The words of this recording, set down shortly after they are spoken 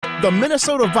The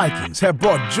Minnesota Vikings have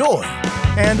brought joy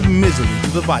and misery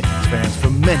to the Vikings fans for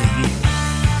many years.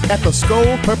 At the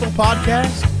Skull Purple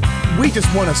Podcast, we just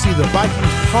want to see the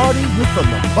Vikings party with the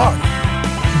Lombardi.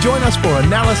 Join us for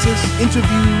analysis,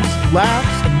 interviews, laughs,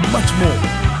 and much more.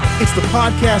 It's the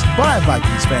podcast by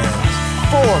Vikings fans,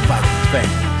 for Vikings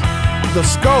fans. The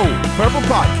Skull Purple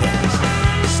Podcast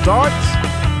starts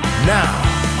now.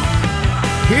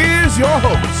 Here's your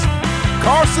host,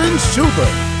 Carson Schubert.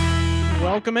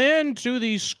 Welcome in to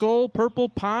the Skull Purple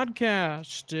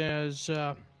Podcast. As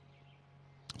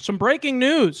some breaking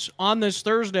news on this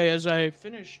Thursday as I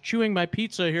finish chewing my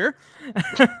pizza here.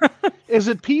 Is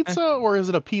it pizza or is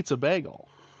it a pizza bagel?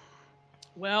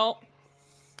 Well,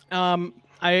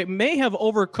 I may have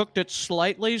overcooked it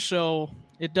slightly, so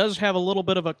it does have a little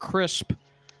bit of a crisp,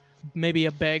 maybe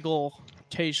a bagel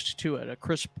taste to it, a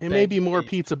crisp. It may be more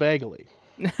pizza bagely.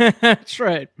 That's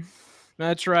right.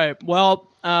 That's right. Well,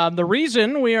 the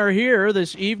reason we are here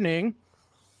this evening,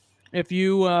 if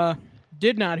you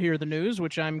did not hear the news,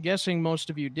 which I'm guessing most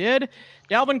of you did,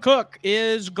 Dalvin Cook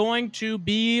is going to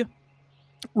be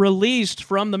released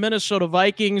from the Minnesota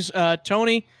Vikings.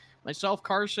 Tony, myself,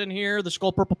 Carson here, the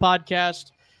Skull Purple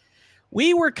Podcast.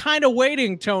 We were kind of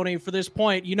waiting, Tony, for this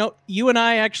point. You know, you and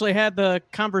I actually had the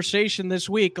conversation this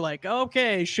week, like,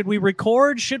 okay, should we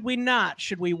record? Should we not?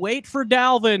 Should we wait for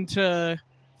Dalvin to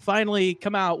finally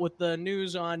come out with the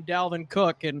news on Dalvin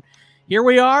Cook? And here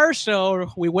we are.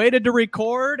 So we waited to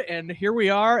record, and here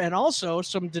we are. And also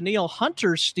some Danielle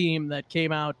Hunter steam that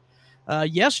came out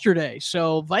yesterday.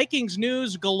 So Vikings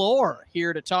news galore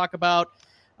here to talk about.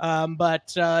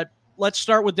 But let's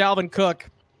start with Dalvin Cook.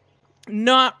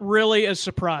 Not really a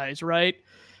surprise, right?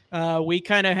 We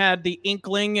kind of had the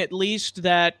inkling, at least,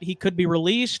 that he could be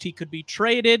released. He could be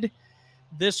traded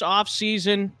this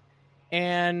offseason.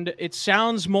 And it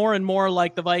sounds more and more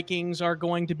like the Vikings are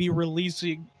going to be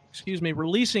releasing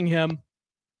him.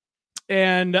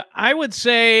 And I would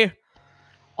say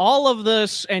all of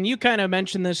this, and you kind of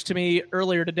mentioned this to me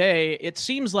earlier today, it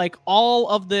seems like all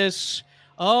of this,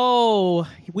 oh,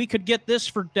 we could get this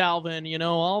for Dalvin, you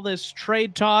know, all this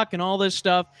trade talk and all this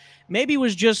stuff, maybe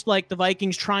was just like the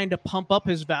Vikings trying to pump up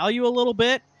his value a little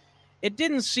bit. It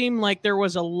didn't seem like there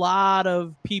was a lot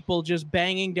of people just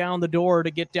banging down the door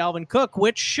to get Dalvin Cook,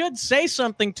 which should say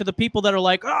something to the people that are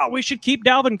like, oh, we should keep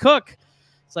Dalvin Cook.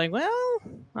 It's like, well,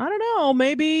 I don't know.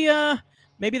 Maybe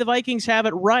the Vikings have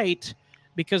it right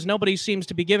because nobody seems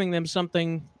to be giving them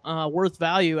something worth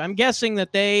value. I'm guessing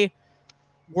that they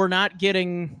were not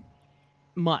getting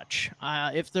much.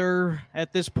 If they're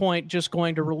at this point just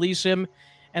going to release him,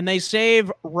 and they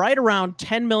save right around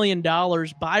 $10 million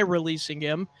by releasing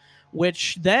him,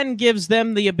 which then gives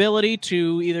them the ability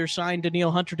to either sign Danielle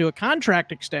Hunter to a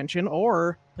contract extension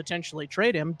or potentially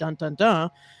trade him. Dun, dun, dun.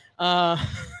 But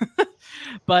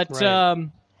right.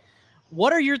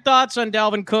 What are your thoughts on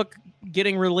Dalvin Cook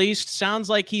getting released? Sounds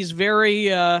like he's very,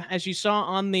 as you saw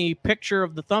on the picture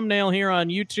of the thumbnail here on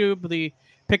YouTube, the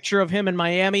picture of him in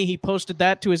Miami, he posted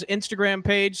that to his Instagram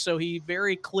page, so he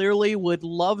very clearly would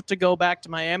love to go back to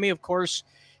Miami. Of course,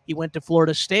 he went to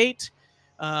Florida State,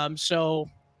 so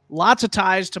lots of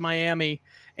ties to Miami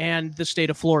and the state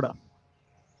of Florida.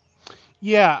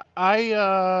 Yeah,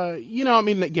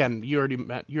 again, you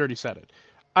already said it.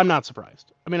 I'm not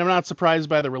surprised. I'm not surprised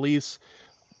by the release.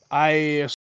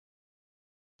 I've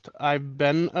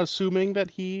been assuming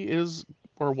that he is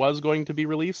or was going to be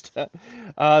released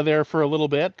there for a little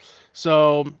bit.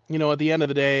 So, at the end of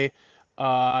the day,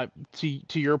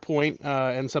 to your point,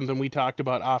 and something we talked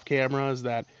about off camera is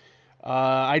that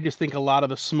I just think a lot of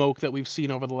the smoke that we've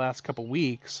seen over the last couple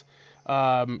weeks,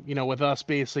 with us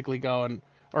basically going,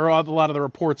 or a lot of the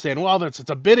reports saying, well, it's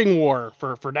a bidding war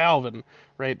for Dalvin,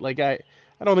 right? Like, I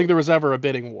don't think there was ever a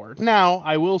bidding war. Now,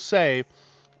 I will say,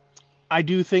 I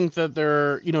do think that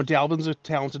Dalvin's a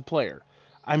talented player.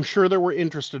 I'm sure there were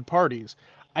interested parties.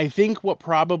 I think what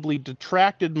probably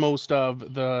detracted most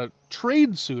of the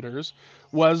trade suitors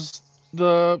was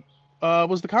the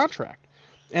contract.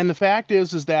 And the fact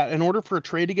is that in order for a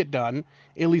trade to get done,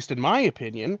 at least in my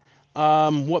opinion,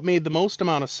 what made the most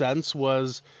amount of sense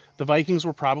was the Vikings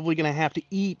were probably going to have to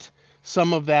eat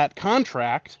some of that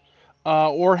contract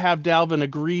or have Dalvin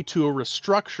agree to a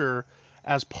restructure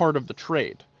as part of the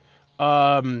trade.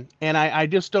 And I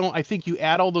just don't. I think you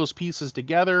add all those pieces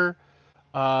together.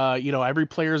 Every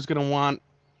player is going to want,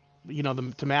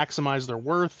 them to maximize their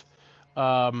worth.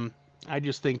 I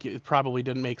just think it probably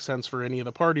didn't make sense for any of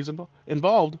the parties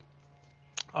involved.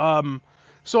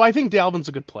 So I think Dalvin's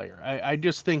a good player. I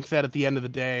just think that at the end of the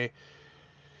day,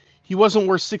 he wasn't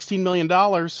worth $16 million,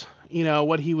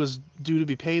 what he was due to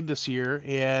be paid this year.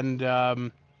 And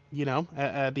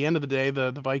At the end of the day,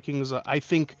 the Vikings, I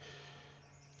think,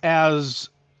 as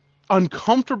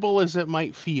uncomfortable as it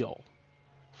might feel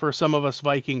for some of us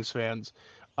Vikings fans,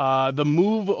 the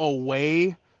move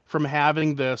away from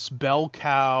having this bell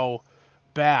cow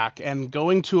back and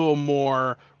going to a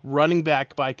more running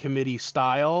back by committee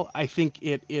style, I think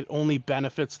it only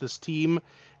benefits this team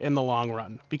in the long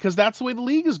run, because that's the way the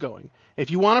league is going.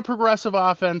 If you want a progressive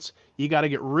offense, you got to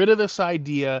get rid of this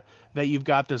idea that you've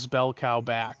got this bell cow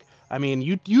back. I mean,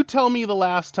 you tell me the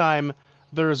last time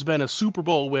there's been a Super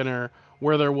Bowl winner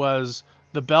where there was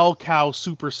the bell cow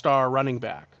superstar running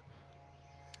back.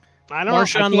 I don't know.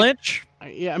 Marshawn Lynch.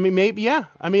 Yeah, I mean, maybe. Yeah,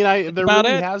 I mean, there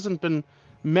really hasn't been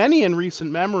many in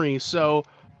recent memory. So,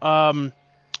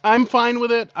 I'm fine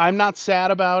with it. I'm not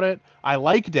sad about it. I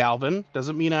like Dalvin.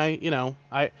 Doesn't mean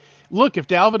I look, if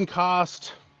Dalvin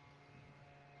cost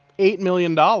 $8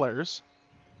 million,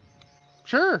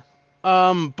 sure.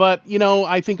 But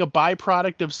I think a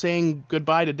byproduct of saying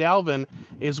goodbye to Dalvin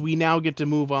is we now get to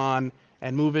move on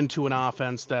and move into an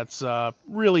offense that's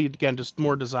really, again, just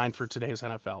more designed for today's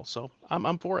NFL. So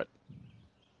I'm for it.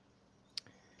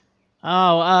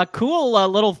 Oh, cool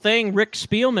little thing Rick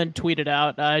Spielman tweeted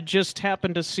out. I just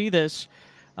happened to see this.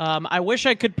 I wish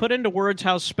I could put into words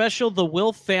how special the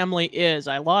Wilf family is.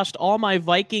 I lost all my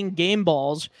Viking game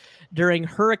balls during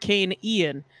Hurricane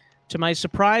Ian. To my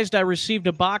surprise, I received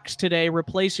a box today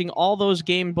replacing all those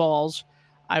game balls.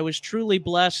 I was truly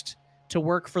blessed to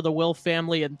work for the Wilf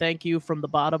family, and thank you from the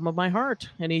bottom of my heart.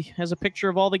 And he has a picture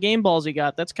of all the game balls he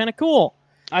got. That's kind of cool.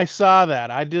 I saw that.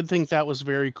 I did think that was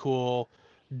very cool.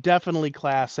 Definitely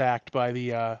class act by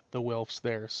the Wilfs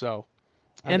there. So,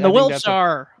 and the Wilfs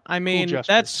are. I mean, cool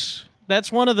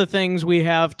that's one of the things we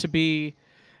have to be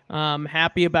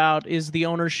happy about is the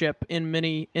ownership in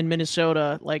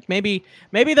Minnesota. Like maybe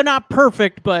they're not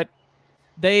perfect, but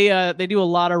they do a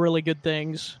lot of really good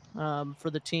things for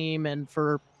the team and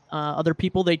for other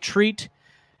people. They treat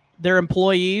their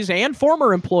employees and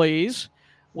former employees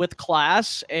with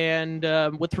class and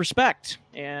with respect,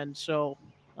 and so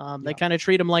they kind of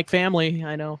treat them like family.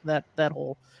 I know that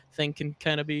whole thing can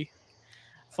kind of be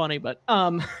funny, but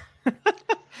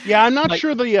yeah, I'm not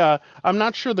sure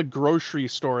the grocery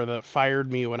store that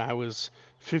fired me when I was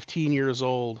 15 years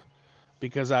old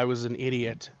because I was an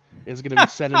idiot is going to be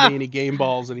sending me any game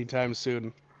balls anytime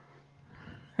soon.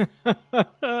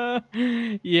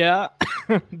 Yeah,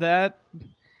 that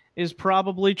is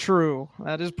probably true.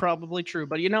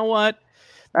 But you know what?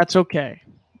 That's okay.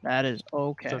 That is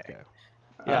okay. It's okay.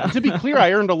 Yeah. To be clear,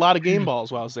 I earned a lot of game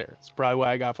balls while I was there. It's probably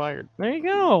why I got fired. There you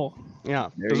go. Yeah,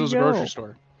 because it was a grocery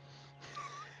store.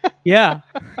 Yeah.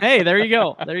 Hey, there you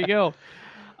go. But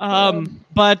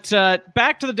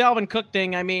back to the Dalvin Cook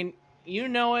thing. I mean, you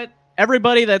know it.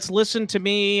 Everybody that's listened to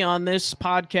me on this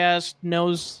podcast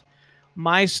knows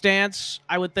my stance,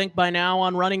 I would think by now,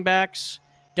 on running backs.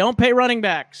 Don't pay running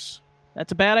backs.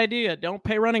 That's a bad idea. Don't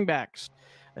pay running backs.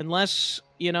 Unless,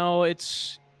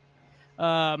 it's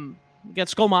get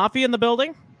Skull Mafia in the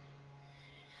building.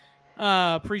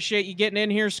 Appreciate you getting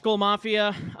in here, Skull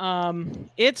Mafia.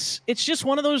 It's just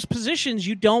one of those positions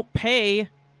you don't pay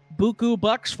buku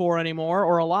bucks for anymore,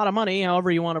 or a lot of money,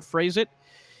 however you want to phrase it.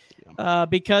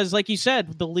 Because, like you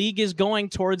said, the league is going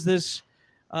towards this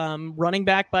running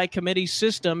back by committee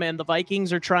system, and the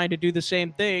Vikings are trying to do the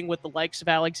same thing with the likes of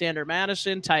Alexander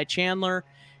Madison, Ty Chandler,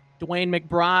 Dwayne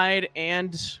McBride,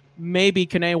 and maybe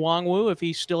Kene Nwangwu if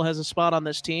he still has a spot on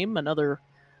this team. Another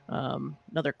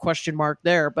question mark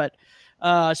there, but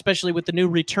especially with the new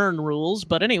return rules.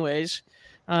 But anyways,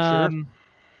 Sure.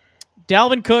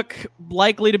 Dalvin Cook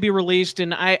likely to be released,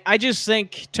 and I just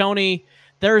think, Tony,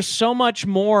 there's so much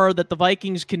more that the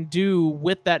Vikings can do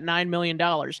with that $9 million.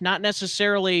 Not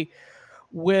necessarily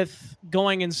with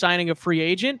going and signing a free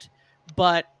agent,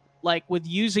 but like with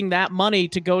using that money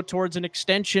to go towards an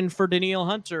extension for Danielle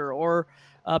Hunter, or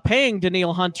paying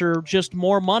Danielle Hunter just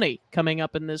more money coming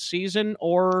up in this season,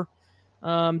 or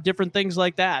different things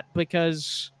like that.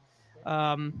 Because,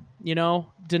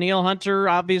 Danielle Hunter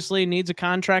obviously needs a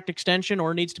contract extension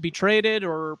or needs to be traded,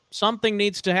 or something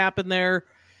needs to happen there.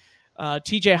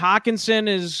 TJ Hawkinson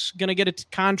is going to get a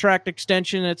contract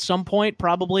extension at some point,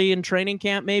 probably in training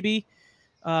camp, maybe.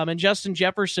 And Justin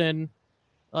Jefferson,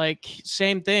 like,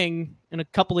 same thing. In a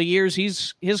couple of years,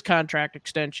 his contract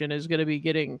extension is going to be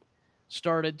getting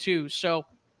started too. So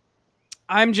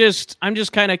I'm just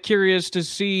kind of curious to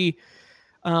see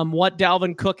what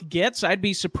Dalvin Cook gets. I'd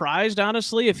be surprised,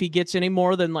 honestly, if he gets any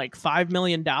more than like $5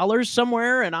 million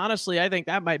somewhere. And honestly, I think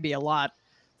that might be a lot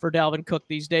for Dalvin Cook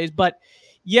these days. But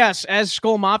yes, as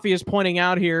Skull Mafia is pointing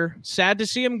out here, sad to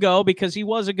see him go because he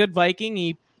was a good Viking.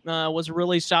 He was a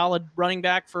really solid running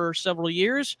back for several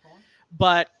years.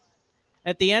 But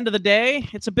at the end of the day,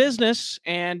 it's a business,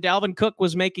 and Dalvin Cook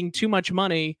was making too much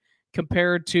money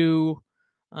compared to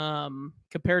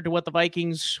what the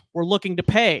Vikings were looking to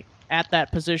pay at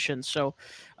that position. So,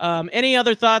 any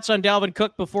other thoughts on Dalvin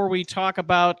Cook before we talk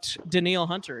about Danielle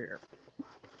Hunter here?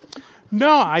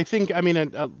 No, I think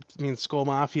Skull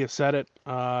Mafia said it,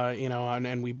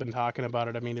 and we've been talking about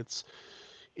it. I mean,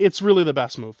 it's really the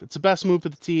best move. It's the best move for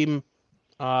the team.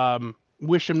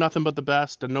 Wish him nothing but the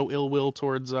best and no ill will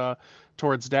towards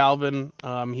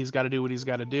Dalvin. He's got to do what he's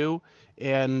got to do,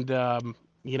 and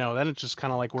then it's just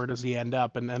kind of like, where does he end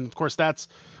up? And of course that's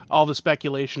all the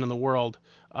speculation in the world.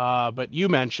 But you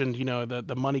mentioned,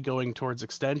 the money going towards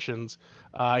extensions.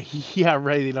 Yeah,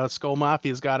 right. Skull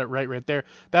Mafia's got it right there.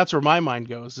 That's where my mind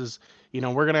goes. Is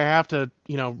we're gonna have to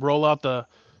roll out the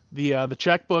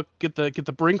checkbook, get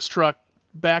the Brinks truck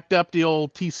backed up the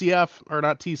old TCF, or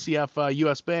not TCF,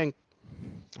 U.S. Bank.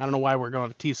 I don't know why we're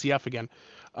going to TCF again.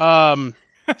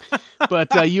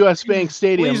 But U.S. Bank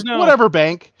Stadium, whatever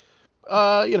bank.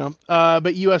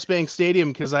 But U.S. Bank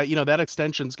Stadium, because that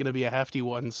extension's going to be a hefty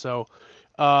one. So,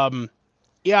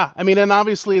 yeah, I mean, and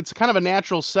obviously it's kind of a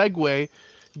natural segue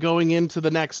going into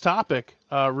the next topic,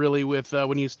 really, with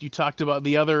when you talked about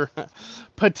the other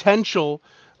potential,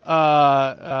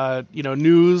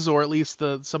 news, or at least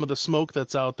some of the smoke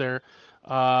that's out there.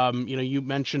 You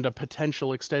mentioned a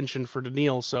potential extension for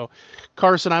Danielle. So,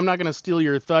 Carson, I'm not going to steal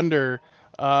your thunder.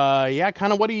 Yeah,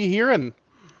 kind of what are you hearing?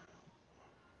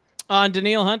 On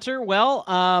Danielle Hunter? Well,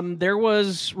 there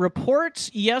was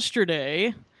reports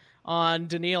yesterday on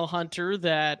Danielle Hunter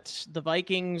that the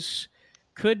Vikings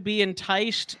could be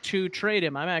enticed to trade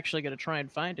him. I'm actually going to try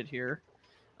and find it here.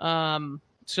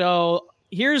 So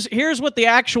here's what the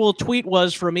actual tweet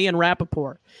was from Ian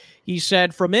Rappaport. He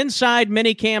said, from inside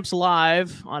minicamps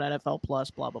live on NFL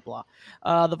Plus, blah, blah, blah.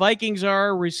 The Vikings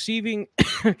are receiving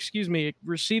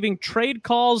trade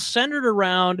calls centered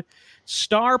around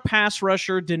star pass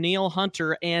rusher Danielle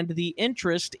Hunter, and the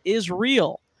interest is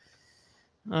real.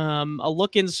 A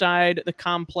look inside the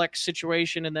complex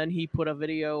situation, and then he put a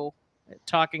video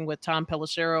talking with Tom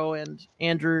Pelissero and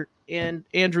Andrew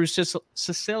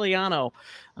Siciliano.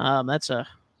 That's a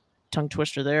tongue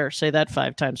twister there. Say that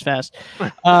 5 times fast.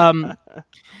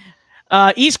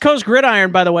 East Coast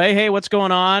Gridiron, by the way. Hey, what's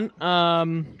going on?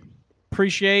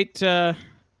 Appreciate got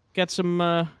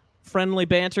some friendly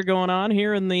banter going on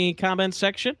here in the comment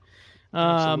section.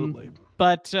 Absolutely.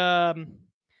 But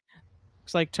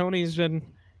looks like Tony's been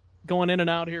going in and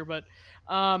out here. But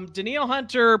Danielle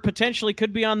Hunter potentially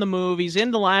could be on the move. He's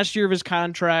in the last year of his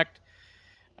contract.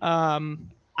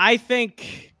 I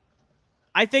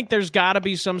think there's got to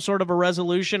be some sort of a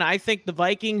resolution. I think the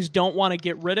Vikings don't want to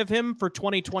get rid of him for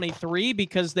 2023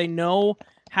 because they know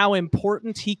how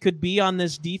important he could be on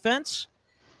this defense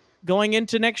going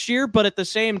into next year. But at the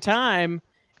same time,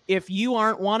 if you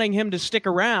aren't wanting him to stick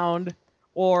around,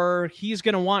 or he's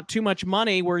going to want too much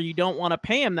money where you don't want to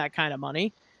pay him that kind of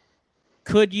money,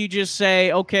 could you just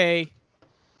say, okay,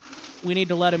 we need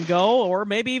to let him go? Or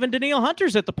maybe even Danielle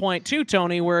Hunter's at the point too,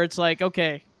 Tony, where it's like,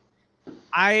 okay,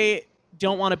 I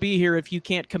don't want to be here if you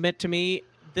can't commit to me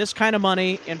this kind of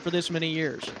money and for this many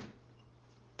years.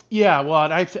 Yeah, well,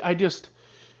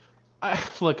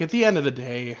 look, at the end of the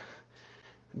day,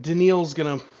 Danielle's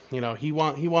gonna, he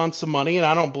wants some money, and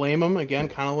I don't blame him. Again,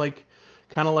 kind of like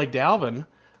Dalvin.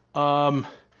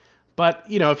 But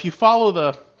if you follow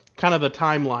the kind of the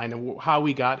timeline of how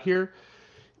we got here,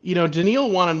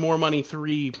 Danielle wanted more money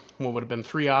 3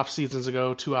 off seasons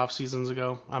ago, 2 off seasons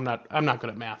ago. I'm not good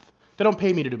at math. They don't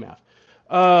pay me to do math.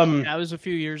 That was a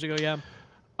few years ago, yeah.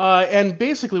 And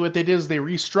basically what they did is they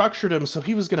restructured him so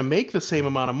he was going to make the same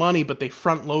amount of money, but they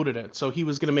front-loaded it. So he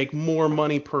was going to make more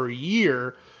money per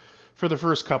year for the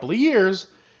first couple of years.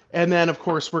 And then, of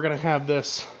course, we're going to have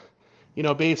this,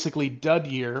 basically dud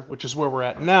year, which is where we're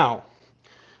at now.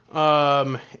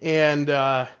 And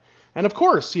of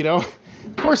course,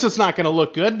 it's not going to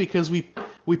look good because we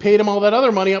paid him all that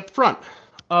other money up front.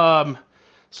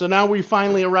 So now we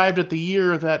finally arrived at the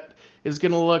year that is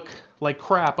going to look like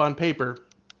crap on paper.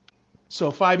 So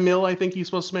 $5 million, I think he's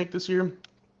supposed to make this year.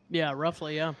 Yeah,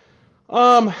 roughly, yeah.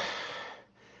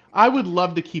 I would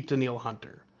love to keep Danielle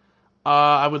Hunter.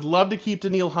 I would love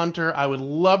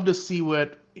to see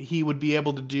what he would be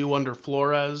able to do under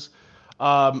Flores,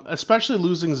 especially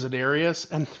losing Za'Darius.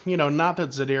 And, not that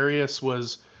Za'Darius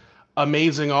was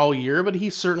amazing all year, but he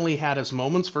certainly had his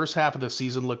moments. First half of the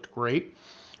season looked great.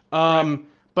 Right.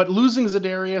 But losing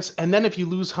Za'Darius, and then if you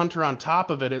lose Hunter on top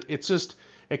of it,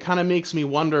 it kind of makes me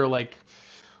wonder, like,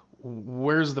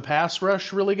 where's the pass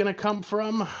rush really going to come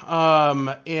from?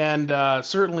 And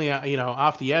certainly,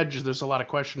 off the edge, there's a lot of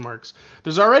question marks.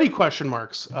 There's already question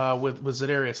marks with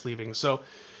Za'Darius leaving. So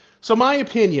my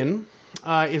opinion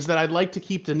is that I'd like to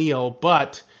keep Daniil,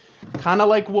 but kind of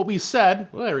like what we said.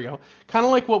 Well, there we go. Kind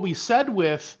of like what we said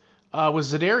with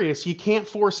Za'Darius, you can't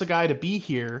force a guy to be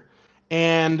here,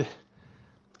 and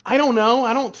I don't know.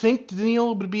 I don't think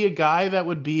Daniil would be a guy that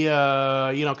would be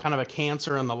kind of a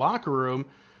cancer in the locker room.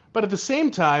 But at the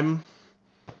same time,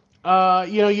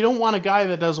 you don't want a guy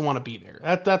that doesn't want to be there.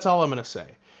 That's all I'm going to say.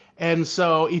 And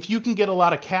so if you can get a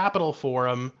lot of capital for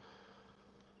him,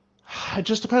 it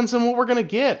just depends on what we're going to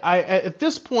get. At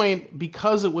this point,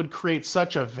 because it would create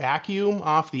such a vacuum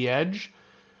off the edge,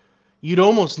 you'd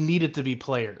almost need it to be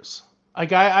players.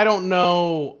 Like I don't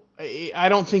know. I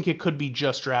don't think it could be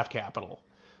just draft capital.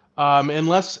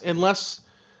 Unless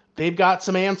they've got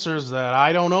some answers that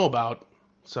I don't know about.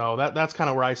 So that's kind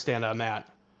of where I stand on that.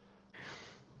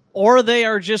 Or they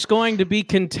are just going to be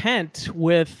content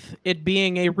with it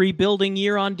being a rebuilding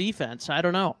year on defense. I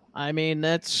don't know. I mean,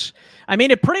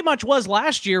 it pretty much was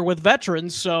last year with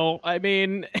veterans. So, I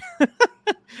mean,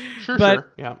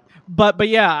 sure. Yeah. But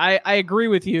yeah, I agree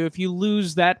with you. If you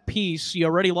lose that piece, you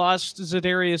already lost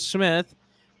Za'Darius Smith,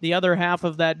 the other half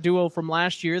of that duo from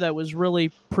last year that was really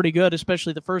pretty good,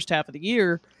 especially the first half of the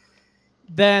year,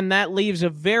 then that leaves a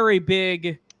very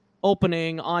big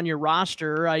opening on your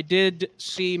roster. I did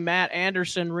see Matt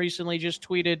Anderson recently just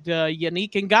tweeted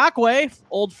Yannick Ngakoue,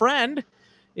 old friend,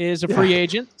 is a free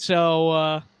agent. So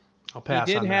I'll pass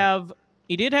he on that.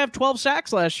 He did have 12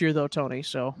 sacks last year, though, Tony.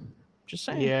 So just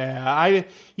saying. Yeah,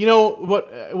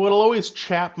 what'll always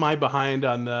chap my behind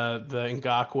on the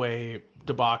Ngakoue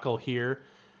debacle here,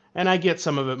 and I get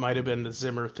some of it might have been the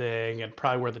Zimmer thing and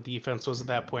probably where the defense was at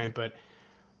that point, but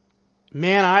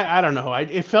man, I don't know.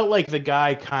 It felt like the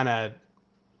guy kind of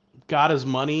got his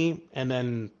money and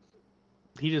then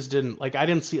he just didn't, like, I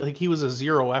didn't see, like, he was a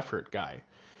zero effort guy.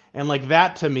 And like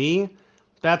that to me,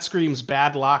 that screams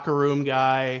bad locker room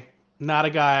guy, not a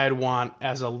guy I'd want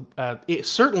as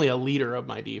certainly a leader of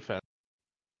my defense.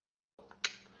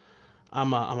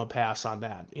 I'm a pass on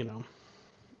that,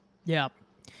 Yeah.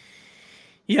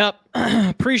 Yep.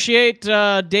 Appreciate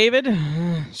David,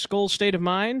 Skull State of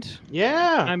Mind.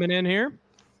 Yeah. Chiming in here.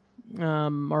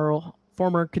 Our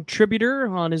former contributor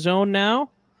on his own now.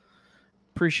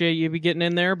 Appreciate you be getting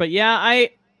in there. But yeah,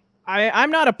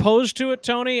 I'm not opposed to it,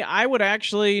 Tony. I would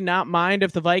actually not mind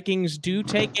if the Vikings do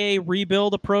take a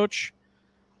rebuild approach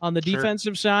on the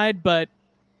defensive side, but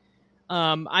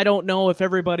I don't know if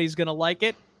everybody's going to like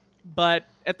it. But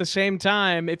at the same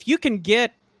time, if you can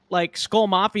get, like Skull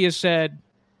Mafia said,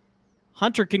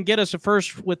 Hunter can get us a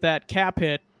first with that cap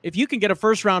hit. If you can get a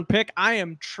first-round pick, I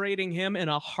am trading him in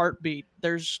a heartbeat.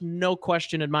 There's no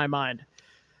question in my mind.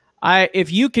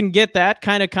 If you can get that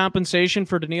kind of compensation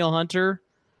for Daniil Hunter,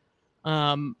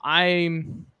 I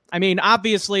mean,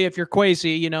 obviously, if you're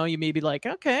Kwesi, you may be like,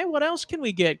 okay, what else can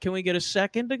we get? Can we get a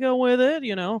second to go with it?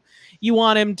 You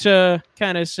want him to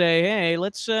kind of say, hey,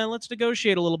 let's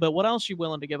negotiate a little bit. What else are you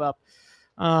willing to give up?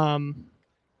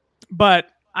 But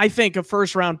I think a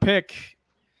first-round pick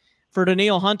for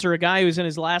Daniil Hunter, a guy who's in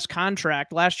his last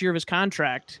year of his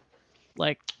contract,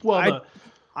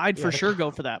 I'd for sure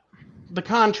go for that. The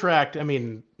contract, I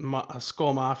mean,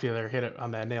 Skull Mafia there hit it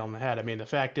on that nail on the head. I mean, the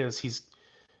fact is he's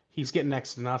getting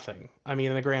next to nothing. I mean,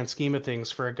 in the grand scheme of things,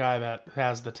 for a guy that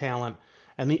has the talent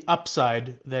and the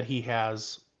upside that he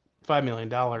has, $5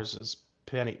 million is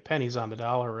pennies on the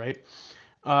dollar, right?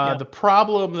 Yep. The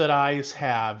problem that I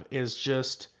have is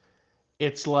just,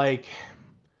 it's like,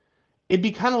 it'd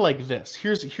be kind of like this.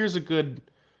 Here's a good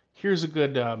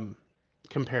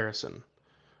comparison.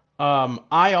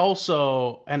 I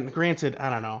also, and granted, I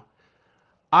don't know.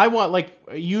 I want, like,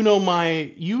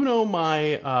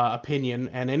 my opinion,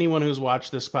 and anyone who's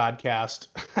watched this podcast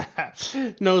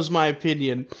knows my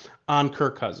opinion on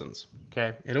Kirk Cousins.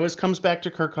 Okay, it always comes back to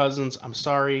Kirk Cousins. I'm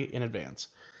sorry in advance.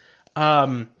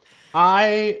 I'm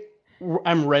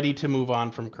ready to move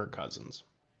on from Kirk Cousins.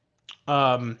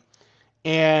 But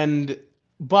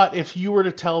if you were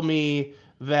to tell me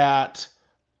that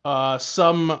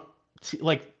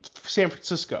like San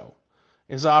Francisco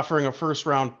is offering a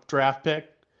first-round draft pick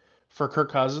for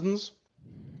Kirk Cousins,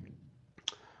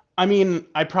 I mean,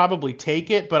 I'd probably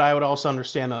take it, but I would also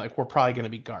understand that, like, we're probably going to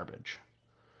be garbage,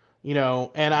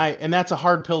 and that's a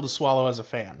hard pill to swallow as a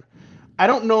fan. I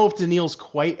don't know if Daniil's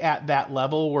quite at that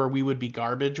level where we would be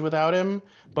garbage without him,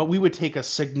 but we would take a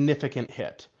significant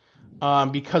hit.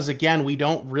 Because again, we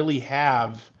don't really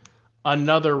have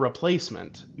another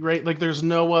replacement, right? Like there's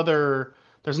not a lot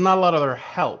of other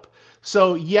help.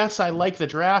 So yes, I like the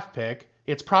draft pick.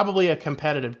 It's probably a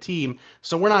competitive team.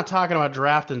 So we're not talking about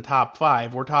drafting top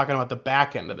 5. We're talking about the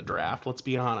back end of the draft, let's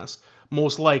be honest.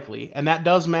 Most likely. And that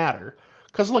does matter.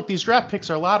 Because, look, these draft picks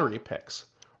are lottery picks,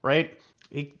 right?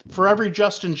 For every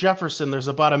Justin Jefferson, there's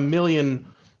about a million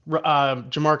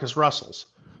Jamarcus Russells.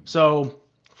 So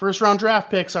first round draft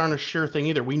picks aren't a sure thing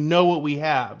either. We know what we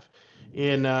have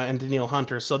in Danielle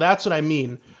Hunter. So that's what I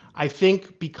mean. I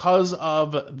think because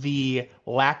of the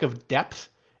lack of depth,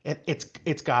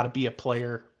 it's got to be a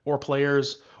player or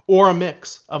players or a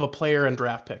mix of a player and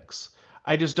draft picks.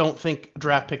 I just don't think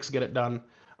draft picks get it done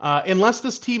unless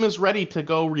this team is ready to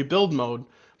go rebuild mode.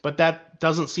 But that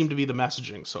doesn't seem to be the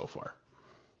messaging so far.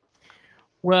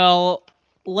 Well,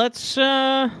 let's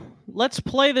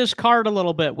play this card a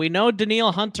little bit. We know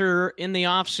Danielle Hunter in the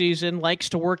offseason likes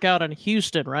to work out in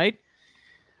Houston, right?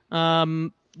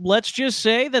 Let's just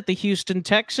say that the Houston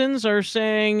Texans are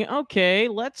saying, okay,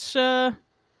 let's go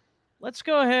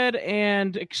ahead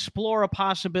and explore a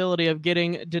possibility of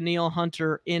getting Danielle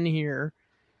Hunter in here.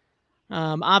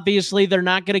 Obviously, they're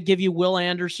not going to give you Will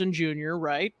Anderson Jr.,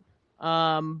 right?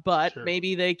 But Sure.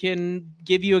 maybe they can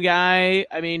give you a guy.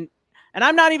 I mean, and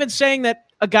I'm not even saying that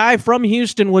a guy from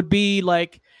Houston would be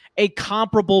like a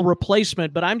comparable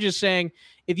replacement, but I'm just saying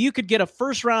if you could get a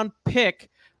first-round pick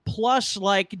plus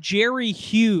like Jerry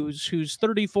Hughes, who's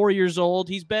 34 years old,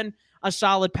 he's been a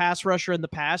solid pass rusher in the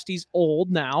past. He's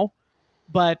old now.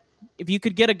 But if you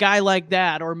could get a guy like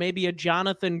that, or maybe a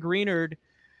Jonathan Greenard,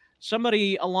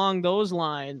 somebody along those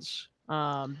lines,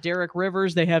 Derek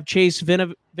Rivers, they have Chase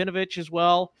Vinovich as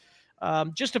well.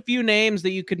 Just a few names that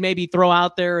you could maybe throw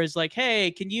out there is like, hey,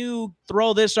 can you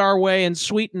throw this our way and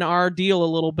sweeten our deal a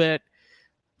little bit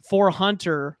for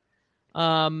Hunter?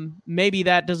 Maybe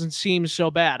that doesn't seem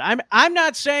so bad. I'm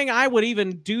not saying I would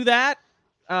even do that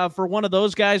for one of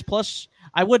those guys. Plus,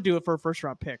 I would do it for a first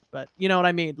round pick, but you know what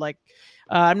I mean? Like,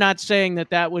 I'm not saying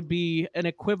that would be an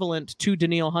equivalent to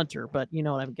Danielle Hunter, but you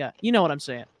know what I've got. You know what I'm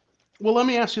saying? Well, let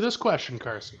me ask you this question,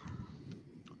 Carson.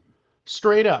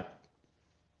 Straight up,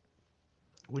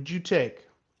 would you trade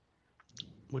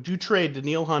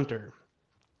Danielle Hunter,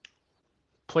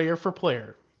 player for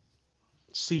player,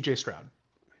 CJ Stroud?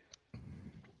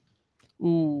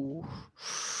 Ooh.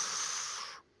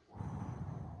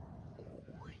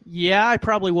 Yeah, I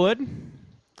probably would.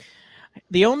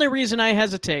 The only reason I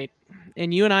hesitate,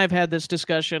 and you and I have had this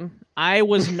discussion, I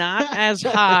was not as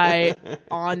high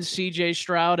on CJ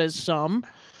Stroud as some.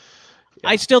 Yeah.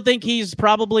 I still think he's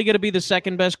probably going to be the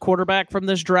second best quarterback from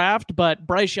this draft, but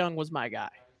Bryce Young was my guy.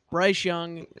 Bryce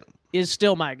Young is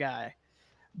still my guy.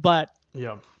 But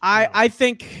I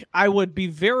think I would be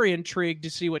very intrigued to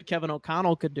see what Kevin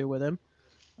O'Connell could do with him.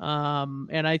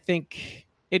 And I think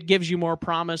it gives you more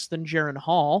promise than Jaron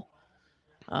Hall.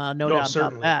 No doubt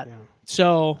about that. Yeah.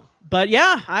 So, but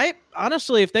yeah, I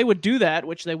honestly, if they would do that,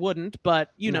 which they wouldn't,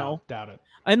 but you know, doubt it.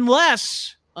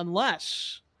 Unless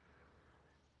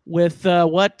with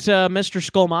what Mr.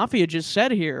 Skull Mafia just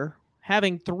said here,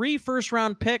 having 3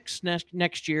 first-round picks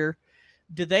next year,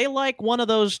 do they like one of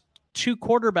those 2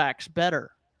 quarterbacks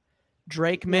better?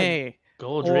 Drake May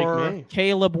or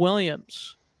Caleb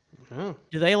Williams? Yeah.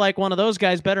 Do they like one of those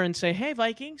guys better and say, hey,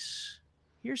 Vikings,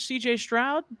 here's CJ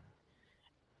Stroud.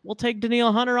 We'll take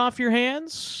Danielle Hunter off your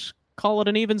hands, call it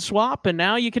an even swap, and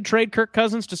now you can trade Kirk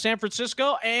Cousins to San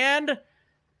Francisco, and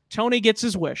Tony gets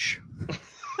his wish.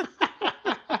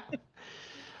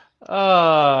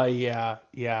 Yeah.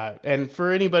 And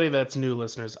for anybody that's new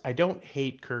listeners, I don't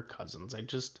hate Kirk Cousins. I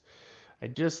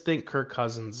just think Kirk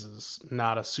Cousins is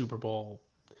not a Super Bowl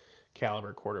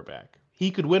caliber quarterback.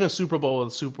 He could win a Super Bowl with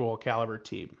a Super Bowl caliber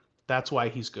team. That's why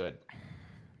he's good.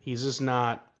 He's just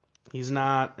not. He's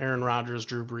not Aaron Rodgers,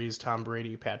 Drew Brees, Tom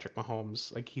Brady, Patrick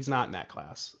Mahomes. Like, he's not in that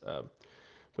class,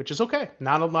 which is okay.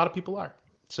 Not a lot of people are.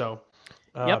 So,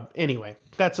 Anyway,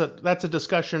 that's a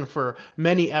discussion for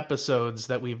many episodes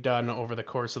that we've done over the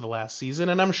course of the last season,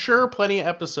 and I'm sure plenty of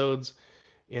episodes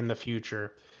in the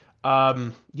future.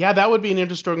 That would be an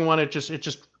interesting one. It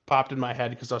just popped in my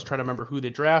head because I was trying to remember who they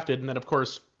drafted, and then of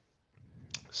course,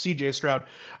 CJ Stroud.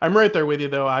 I'm right there with you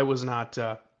though. I was not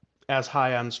as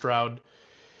high on Stroud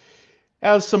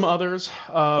as some others,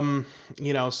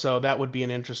 so that would be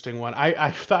an interesting one.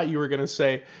 I thought you were going to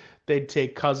say they'd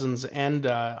take Cousins and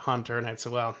Hunter, and I'd say,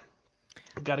 well,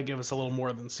 got to give us a little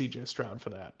more than C.J. Stroud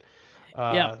for that.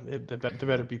 They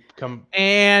better become...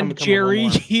 And Jerry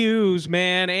Hughes,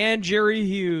 man, and Jerry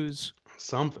Hughes.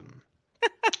 Something.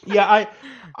 Yeah,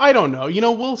 I don't know.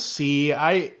 We'll see.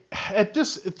 At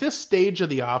this stage of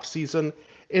the offseason,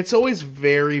 it's always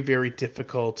very, very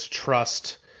difficult to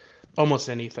trust almost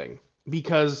anything.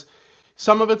 Because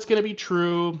some of it's going to be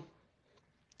true,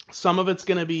 some of it's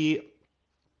going to be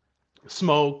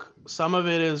smoke. Some of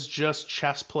it is just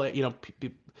chess play.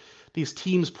 These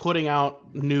teams putting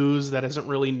out news that isn't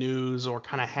really news or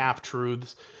kind of half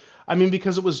truths. I mean,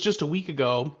 because it was just a week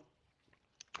ago,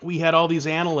 we had all these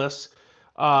analysts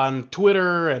on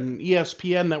Twitter and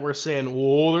ESPN that were saying,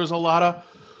 "Oh, there's a lot of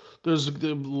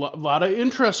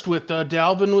interest with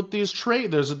Dalvin with these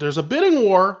trade. There's a bidding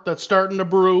war that's starting to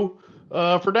brew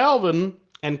for Dalvin."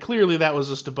 And clearly that was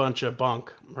just a bunch of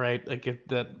bunk, right?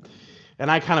 And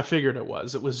I kind of figured it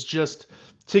was. It was just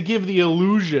to give the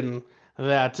illusion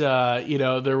that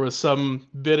there was some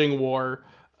bidding war,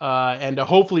 and to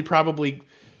hopefully probably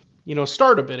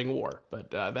start a bidding war. But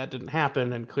that didn't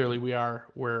happen, and clearly we are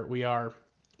where we are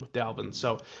with Dalvin.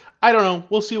 So I don't know.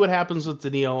 We'll see what happens with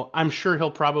Daniil. I'm sure he'll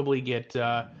probably get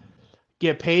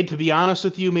paid. To be honest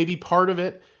with you, maybe part of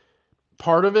it,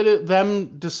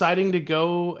 them deciding to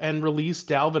go and release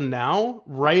Dalvin now,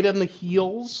 right on the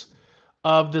heels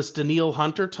of this Daniil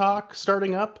Hunter talk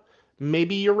starting up.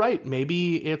 Maybe you're right.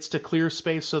 Maybe it's to clear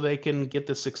space so they can get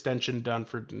this extension done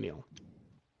for Daniil.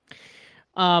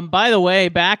 By the way,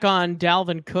 back on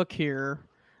Dalvin Cook here.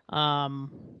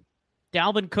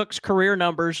 Dalvin Cook's career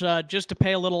numbers, just to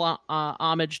pay a little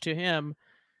homage to him.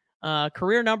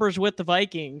 Career numbers with the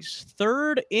Vikings.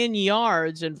 Third in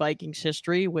yards in Vikings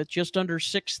history with just under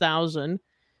 6,000.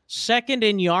 Second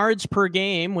in yards per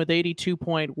game with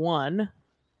 82.1.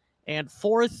 And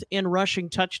fourth in rushing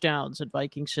touchdowns in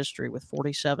Vikings history with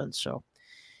 47. So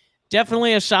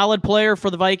definitely a solid player for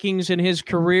the Vikings in his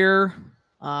career.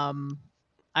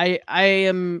 I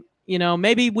am,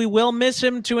 maybe we will miss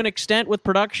him to an extent with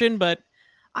production, but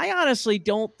I honestly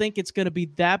don't think it's going to be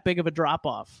that big of a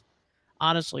drop-off.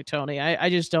 Honestly, Tony, I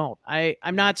just don't.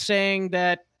 I'm not saying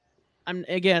that,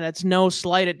 it's no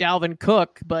slight at Dalvin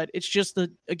Cook, but it's just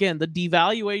the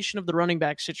devaluation of the running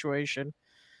back situation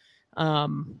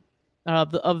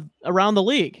of around the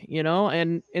league,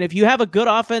 and if you have a good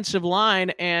offensive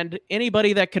line and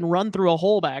anybody that can run through a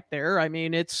hole back there, I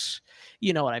mean, it's,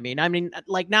 you know what I mean? I mean,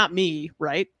 like not me,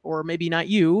 right? Or maybe not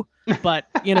you, but,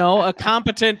 a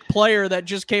competent player that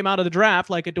just came out of the draft,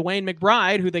 like a Dwayne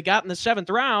McBride, who they got in the 7th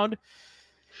round.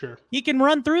 Sure. He can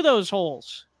run through those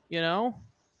holes,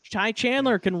 Ty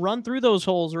Chandler can run through those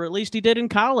holes, or at least he did in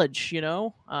college,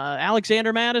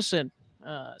 Alexander Madison.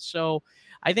 So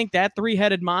I think that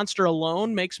three-headed monster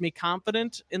alone makes me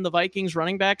confident in the Vikings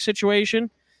running back situation.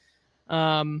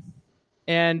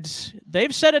 And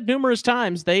they've said it numerous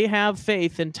times. They have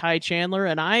faith in Ty Chandler,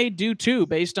 and I do too,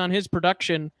 based on his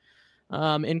production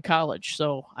in college.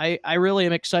 So I really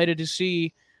am excited to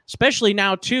see, especially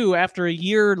now too, after a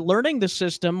year learning the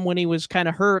system when he was kind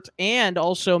of hurt, and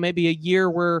also maybe a year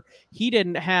where he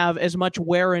didn't have as much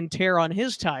wear and tear on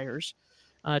his tires.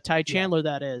 Ty Chandler,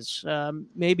 that is.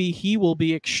 Maybe he will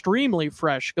be extremely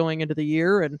fresh going into the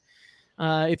year, and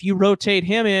if you rotate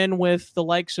him in with the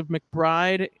likes of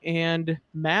McBride and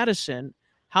Madison,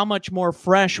 how much more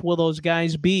fresh will those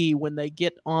guys be when they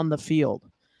get on the field?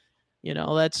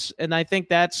 And I think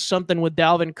that's something with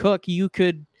Dalvin Cook. You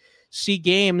could see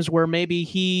games where maybe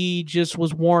he just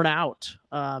was worn out.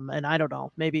 And I don't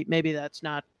know, maybe that's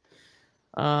not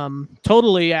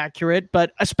totally accurate,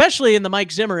 but especially in the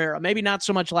Mike Zimmer era, maybe not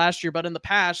so much last year, but in the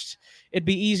past, it'd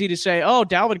be easy to say, oh,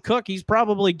 Dalvin Cook, he's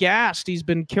probably gassed. He's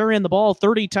been carrying the ball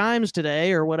 30 times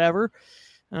today or whatever.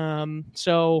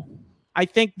 So I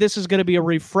think this is going to be a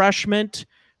refreshment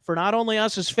for not only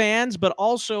us as fans, but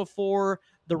also for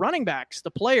the running backs,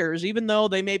 the players. Even though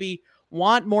they maybe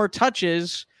want more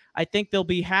touches, I think they'll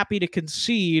be happy to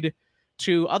concede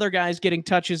to other guys getting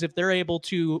touches if they're able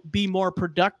to be more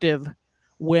productive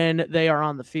when they are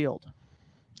on the field.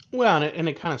 Well, and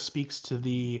it kind of speaks to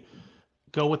the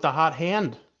go with the hot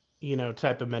hand,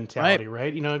 type of mentality,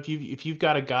 right? If you've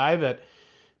got a guy that,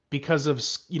 because of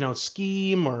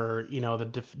scheme or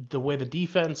the way the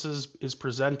defense is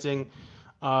presenting,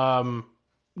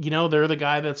 they're the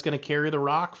guy that's going to carry the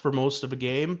rock for most of a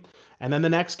game, and then the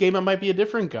next game it might be a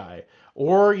different guy,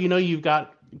 or you've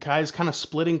got guys kind of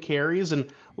splitting carries, and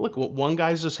look, one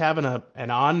guy's just having an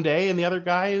on day and the other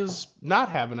guy is not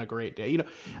having a great day.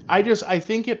 I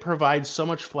think it provides so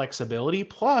much flexibility.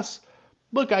 Plus,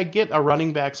 look, I get a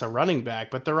running back's a running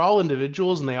back, but they're all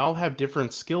individuals and they all have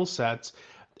different skill sets,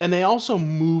 and they also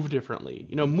move differently.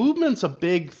 Movement's a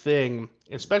big thing,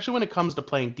 especially when it comes to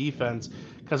playing defense,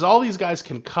 because all these guys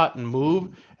can cut and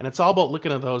move, and it's all about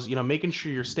looking at those, making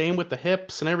sure you're staying with the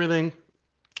hips and everything.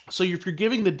 So if you're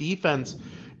giving the defense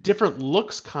different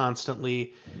looks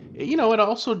constantly, it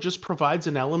also just provides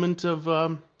an element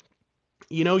of,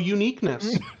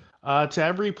 uniqueness to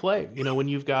every play. When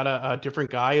you've got a different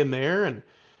guy in there, and,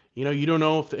 you don't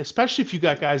know especially if you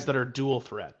got guys that are dual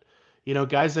threat.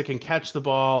 Guys that can catch the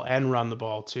ball and run the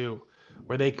ball too,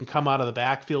 where they can come out of the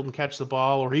backfield and catch the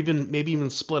ball, or maybe even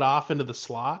split off into the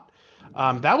slot.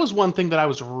 That was one thing that I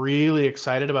was really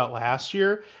excited about last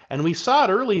year, and we saw it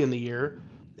early in the year.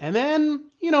 And then,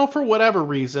 for whatever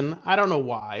reason, I don't know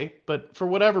why, but for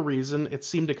whatever reason, it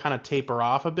seemed to kind of taper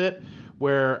off a bit.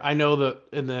 Where I know that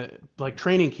in the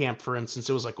training camp, for instance,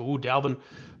 it was like, ooh,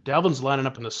 Dalvin's lining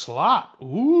up in the slot,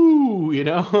 ooh,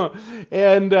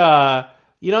 and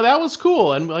that was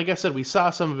cool. And like I said, we saw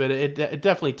some of it. It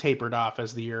definitely tapered off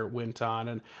as the year went on,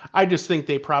 and I just think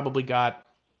they probably got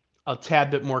a tad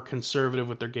bit more conservative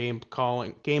with their game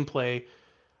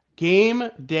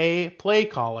day play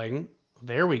calling.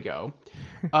 There we go.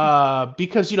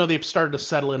 Because they've started to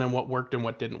settle in on what worked and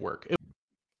what didn't work.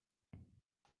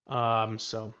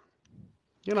 So,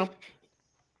 Yep.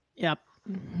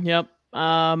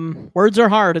 Words are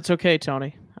hard. It's okay,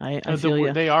 Tony. I feel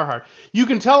you. They are hard. You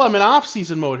can tell I'm in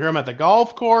off-season mode here. I'm at the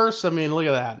golf course. I mean, look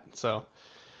at that. So.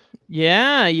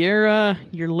 Yeah, you're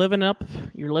living up.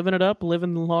 You're living it up.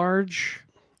 Living large.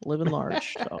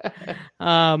 So,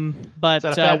 but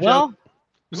well.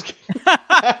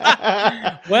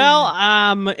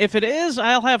 Well, if it is,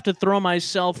 I'll have to throw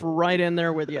myself right in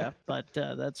there with you, but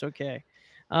that's okay.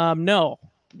 No,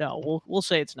 we'll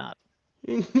say it's not.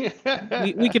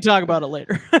 we could talk about it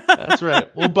later. That's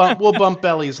right. We'll bump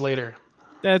bellies later.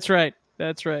 That's right.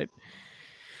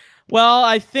 Well,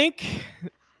 I think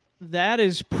that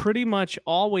is pretty much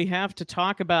all we have to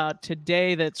talk about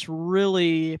today that's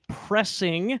really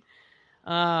pressing.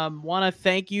 Want to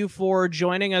thank you for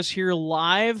joining us here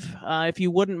live. If you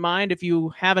wouldn't mind, if you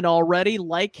haven't already,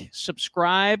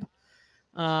 subscribe,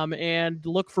 and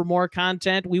look for more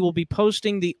content. We will be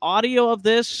posting the audio of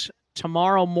this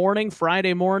tomorrow morning,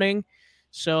 Friday morning.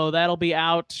 So that'll be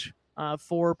out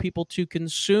for people to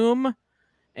consume.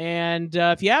 And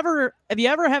if you ever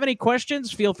have any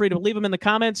questions, feel free to leave them in the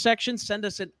comments section. Send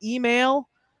us an email,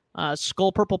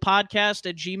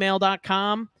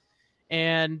 skullpurplepodcast@gmail.com.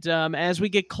 And as we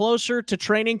get closer to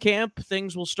training camp,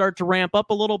 things will start to ramp up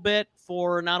a little bit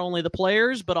for not only the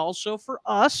players, but also for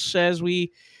us as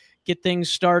we get things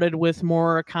started with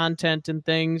more content and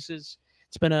things. It's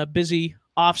been a busy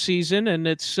off season, and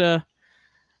it's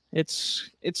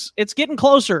getting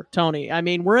closer, Tony. I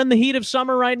mean, we're in the heat of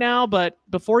summer right now, but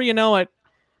before you know it,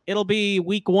 it'll be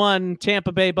week 1,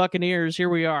 Tampa Bay Buccaneers. Here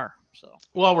we are. So,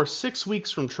 well, we're 6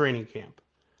 weeks from training camp,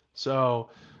 so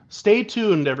stay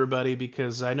tuned, everybody,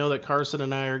 because I know that Carson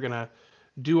and I are gonna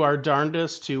do our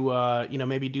darndest to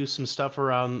maybe do some stuff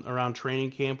around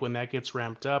training camp when that gets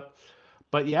ramped up.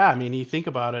 But yeah, I mean, you think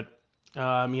about it.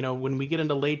 When we get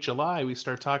into late July, we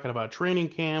start talking about training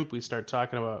camp. We start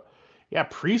talking about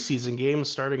preseason games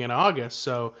starting in August.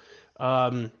 So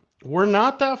we're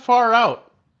not that far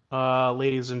out,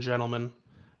 ladies and gentlemen,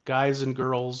 guys and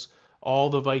girls, all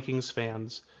the Vikings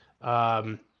fans.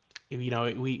 Let's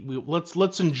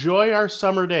enjoy our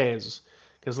summer days,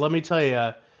 because let me tell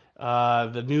you,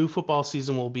 the new football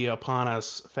season will be upon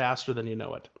us faster than you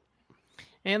know it.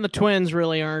 And the Twins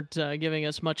really aren't giving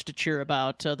us much to cheer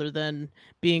about other than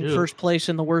being first place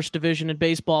in the worst division in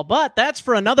baseball. But that's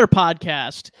for another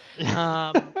podcast.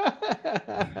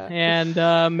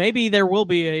 And maybe there will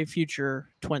be a future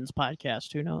Twins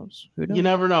podcast. Who knows? You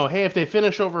never know. Hey, if they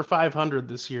finish over 500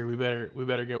 this year, we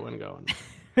better get one going.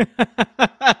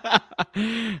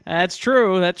 That's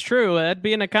true. That'd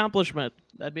be an accomplishment.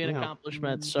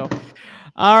 So,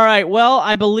 all right. Well,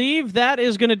 I believe that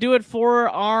is going to do it for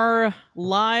our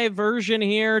live version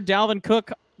here. Dalvin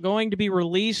Cook going to be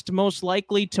released most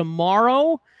likely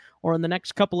tomorrow or in the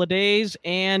next couple of days,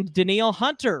 and Danielle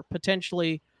Hunter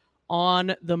potentially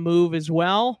on the move as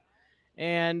well.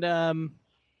 And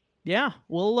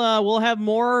we'll have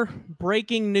more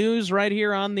breaking news right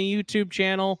here on the YouTube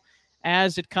channel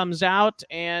as it comes out,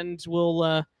 and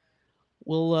we'll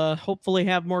hopefully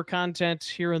have more content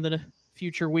here in the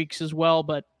future weeks as well.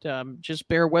 But just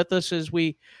bear with us as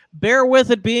we bear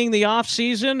with it being the off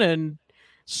season and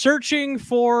searching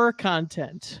for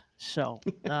content. So,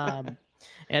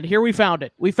 and here we found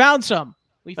it. We found some.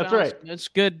 That's right. Some. It's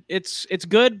good. It's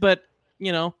good, but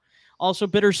also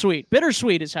bittersweet.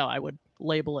 Bittersweet is how I would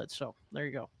label it. So there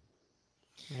you go.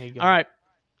 All right.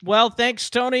 Well,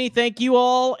 thanks, Tony. Thank you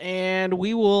all, and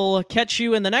we will catch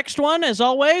you in the next one. As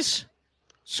always,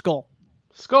 Skull.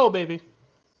 Skull, baby.